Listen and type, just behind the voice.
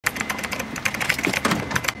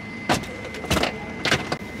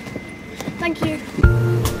Thank you.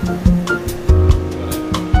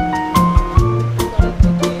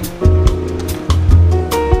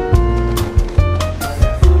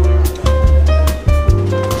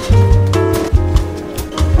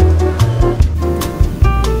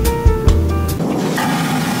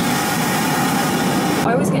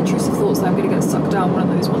 I always get intrusive thoughts that I'm going to get sucked down one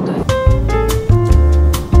of those one day.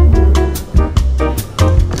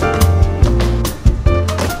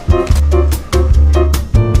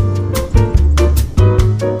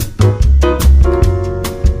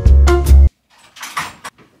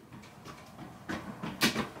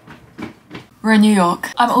 We're in New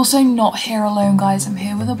York. I'm also not here alone, guys. I'm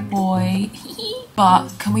here with a boy. But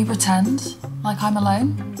can we pretend like I'm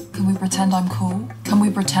alone? Can we pretend I'm cool? Can we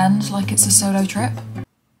pretend like it's a solo trip?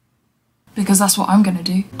 Because that's what I'm gonna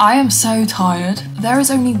do. I am so tired. There is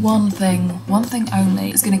only one thing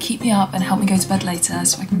only, that's gonna keep me up and help me go to bed later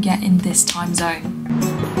so I can get in this time zone.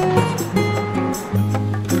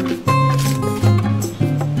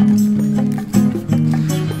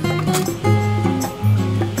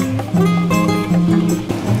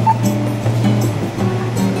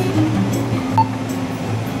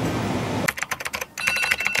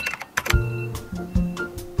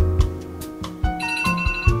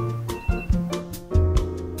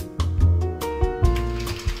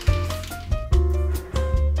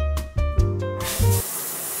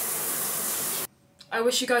 I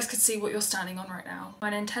wish you guys could see what you're standing on right now. My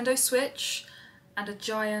Nintendo Switch and a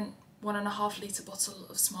giant 1.5 litre bottle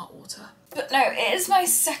of smart water. But no, it is my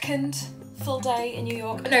second full day in New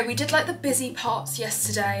York. No, we did like the busy parts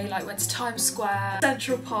yesterday, like went to Times Square,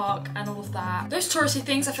 Central Park and all of that. Those touristy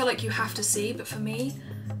things I feel like you have to see, but for me,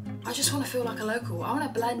 I just want to feel like a local. I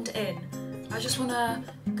want to blend in. I just want to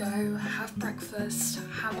go have breakfast,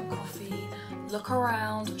 have a coffee, look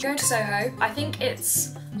around. Going to Soho, I think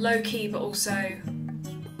it's low-key but also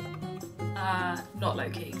not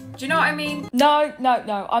low-key. Do you know what I mean? No,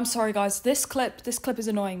 I'm sorry guys. This clip is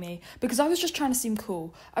annoying me because I was just trying to seem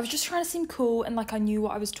cool. I was just trying to seem cool and like I knew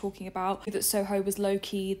what I was talking about. That Soho was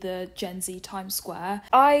low-key the Gen Z Times Square.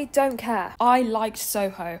 I don't care. I liked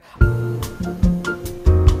Soho.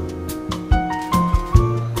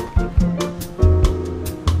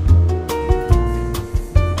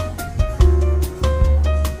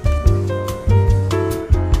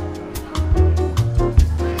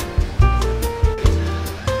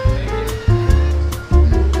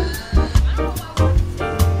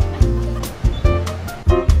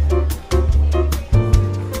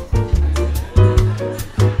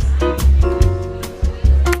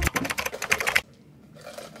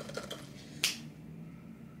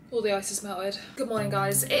 All the ice has melted. Good morning,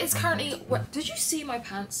 guys. It is currently... Did you see my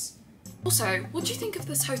pants? Also, what do you think of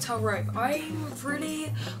this hotel robe? I'm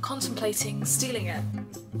really contemplating stealing it.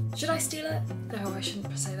 Should I steal it? No, I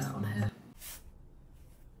shouldn't say that on here.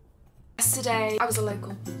 Yesterday, I was a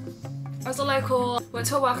local. Went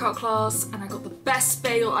to a workout class and I got the best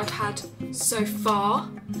bagel I've had so far.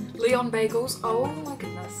 Leon Bagels. Oh my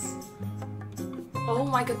goodness. Oh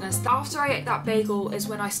my goodness. After I ate that bagel is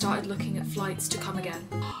when I started looking at flights to come again.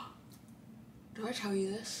 Do I tell you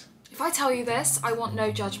this? If I tell you this, I want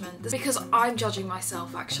no judgment. This is because I'm judging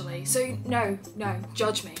myself actually. So no,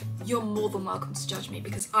 judge me. You're more than welcome to judge me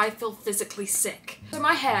because I feel physically sick. So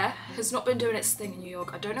my hair has not been doing its thing in New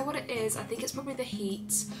York. I don't know what it is. I think it's probably the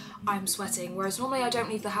heat. I'm sweating, whereas normally I don't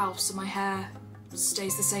leave the house so my hair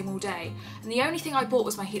stays the same all day. And the only thing I bought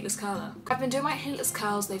was my heatless curler. I've been doing my heatless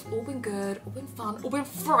curls. They've all been good, all been fun, all been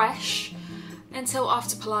fresh until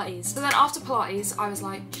after Pilates. So then after Pilates, I was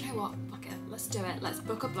like, do you know what? Fuck it, let's do it. Let's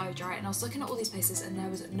book a blow dry. And I was looking at all these places and there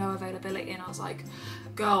was no availability. And I was like,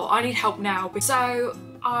 girl, I need help now. So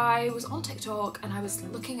I was on TikTok and I was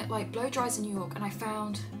looking at like blow dries in New York and I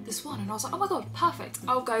found this one and I was like, oh my God, perfect.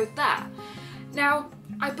 I'll go there. Now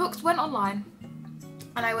I went online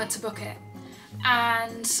and I went to book it.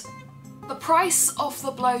 And the price of the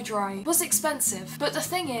blow dry was expensive, but the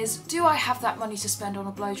thing is, do I have that money to spend on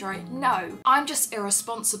a blow dry? No, I'm just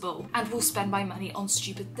irresponsible and will spend my money on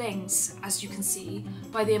stupid things, as you can see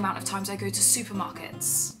by the amount of times I go to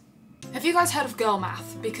supermarkets. Have you guys heard of girl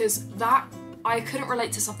math? Because that, I couldn't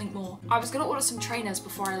relate to something more. I was gonna order some trainers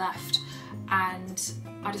before I left and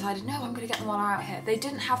I decided, no, I'm gonna get them while I'm out here. They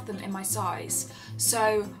didn't have them in my size.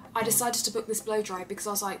 So I decided to book this blow dry because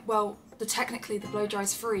I was like, well, technically the blow dry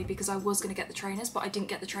is free because I was gonna get the trainers, but I didn't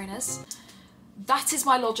get the trainers. That is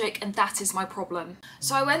my logic and that is my problem.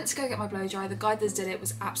 So I went to go get my blow dry. The guy that did it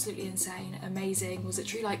was absolutely insane, amazing. Was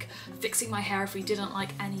literally like fixing my hair if we didn't like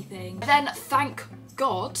anything. Then, thank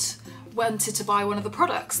God, wanted to buy one of the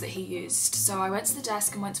products that he used. So I went to the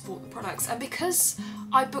desk and went to bought the products, and because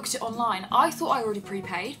I booked it online, I thought I already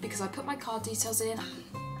prepaid because I put my card details in.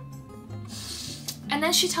 And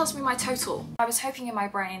then she tells me my total. I was hoping in my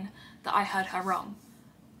brain that I heard her wrong.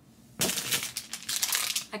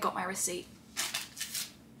 I got my receipt.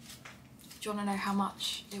 Do you want to know how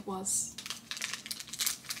much it was?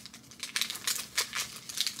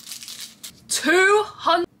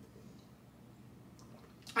 200.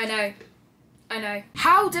 I know.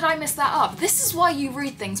 How did I miss that up? This is why you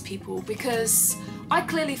read things, people, because I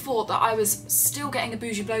clearly thought that I was still getting a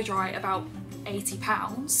bougie blow dry about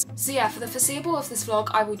 £80. So yeah, for the foreseeable of this vlog,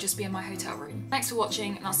 I will just be in my hotel room. Thanks for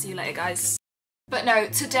watching, and I'll see you later, guys. But no,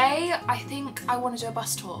 today I think I want to do a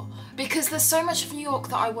bus tour because there's so much of New York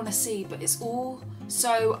that I want to see, but it's all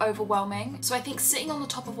so overwhelming. So I think sitting on the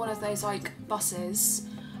top of one of those like buses,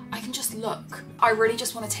 I can just look. I really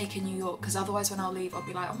just want to take in New York because otherwise when I'll leave I'll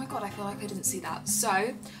be like, oh my god, I feel like I didn't see that. So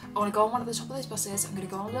I want to go on one of the top of those buses. I'm going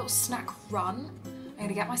to go on a little snack run. I'm going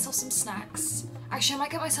to get myself some snacks. Actually, I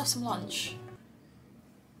might get myself some lunch.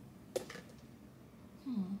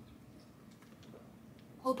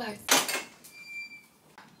 Or both.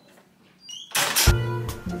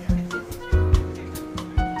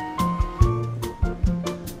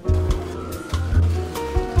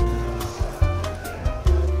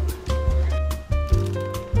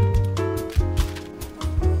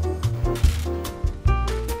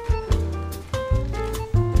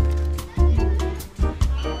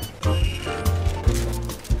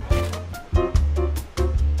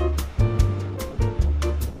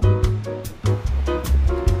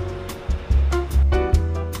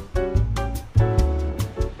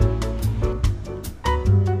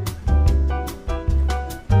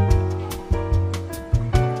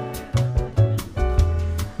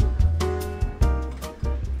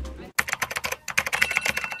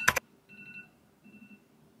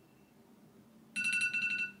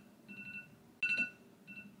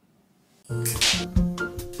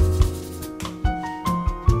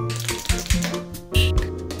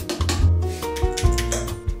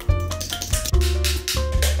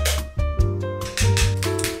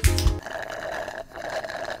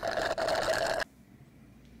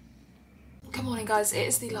 Guys, it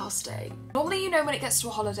is the last day. Normally, you know, when it gets to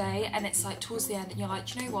a holiday and it's like towards the end and you're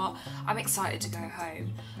like, you know what, I'm excited to go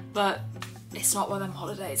home, but it's not one of them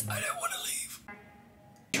holidays. I don't want to leave.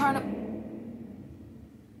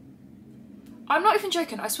 I'm not even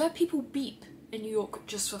joking. I swear people beep in New York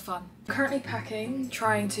just for fun. Currently packing,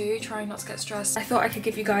 trying not to get stressed. I thought I could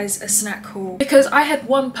give you guys a snack haul because I had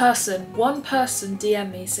one person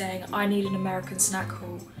DM me saying I need an American snack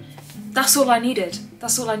haul. That's all I needed.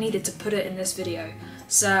 That's all I needed to put it in this video.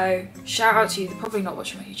 So shout out to you. They're probably not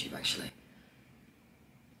watching my YouTube actually.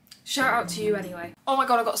 Shout out to you anyway. Oh my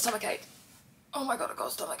god, I got a stomachache. Oh my god, I got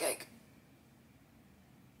a stomachache.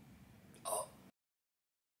 Oh.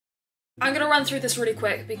 I'm gonna run through this really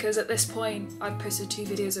quick because at this point I've posted 2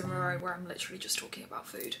 videos in a row where I'm literally just talking about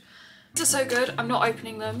food. These are so good. I'm not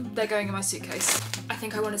opening them. They're going in my suitcase. I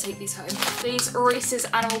think I want to take these home. These Reese's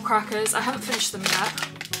Animal Crackers. I haven't finished them yet.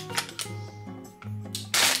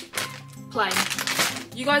 Plain.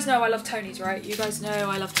 You guys know I love Tony's, right? You guys know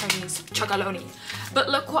I love Tony's Chocolonely. But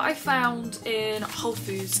look what I found in Whole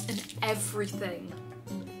Foods, an everything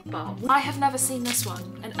bar. I have never seen this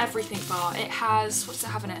one, an everything bar. It has, what does it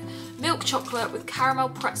have in it? Milk chocolate with caramel,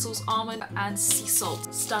 pretzels, almond and sea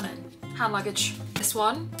salt. Stunning. Hand luggage. This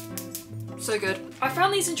one, so good. I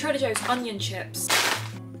found these in Trader Joe's, onion chips.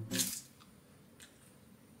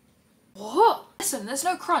 What? Listen, there's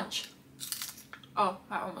no crunch. Oh,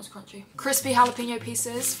 that one was crunchy. Crispy jalapeno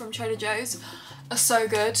pieces from Trader Joe's are so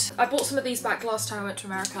good. I bought some of these back last time I went to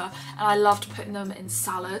America and I loved putting them in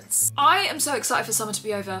salads. I am so excited for summer to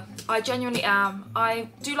be over. I genuinely am. I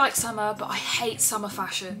do like summer, but I hate summer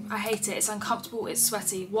fashion. I hate it. It's uncomfortable, it's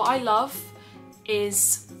sweaty. What I love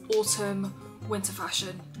is autumn, winter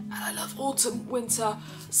fashion. And I love autumn, winter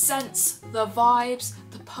scents, the vibes,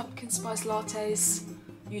 the pumpkin spice lattes.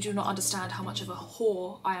 You do not understand how much of a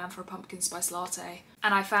whore I am for a pumpkin spice latte.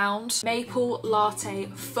 And I found maple latte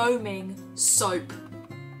foaming soap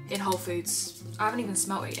in Whole Foods. I haven't even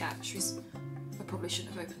smelled it yet. I probably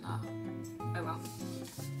shouldn't have opened that. Oh well.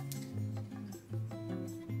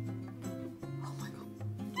 Oh my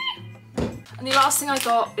god. And the last thing I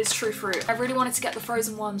got is True Fruit. I really wanted to get the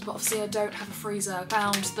frozen ones, but obviously I don't have a freezer.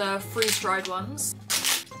 Found the freeze-dried ones.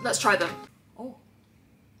 Let's try them. Oh.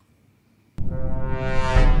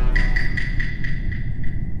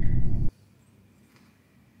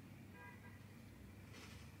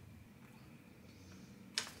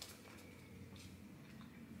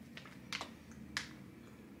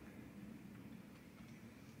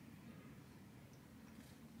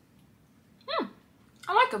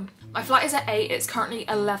 like them. My flight is at 8, it's currently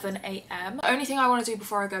 11 AM. The only thing I want to do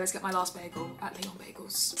before I go is get my last bagel at Leon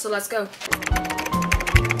Bagels. So let's go.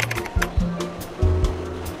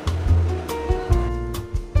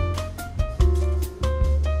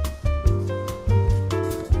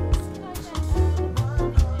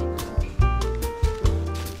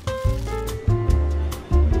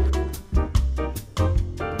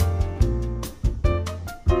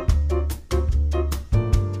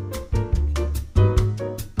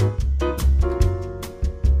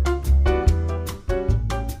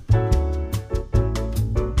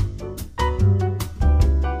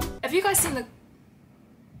 Have you guys seen the...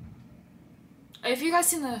 Have you guys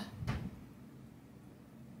seen the...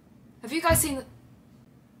 Have you guys seen...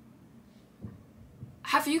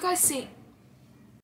 Have you guys seen...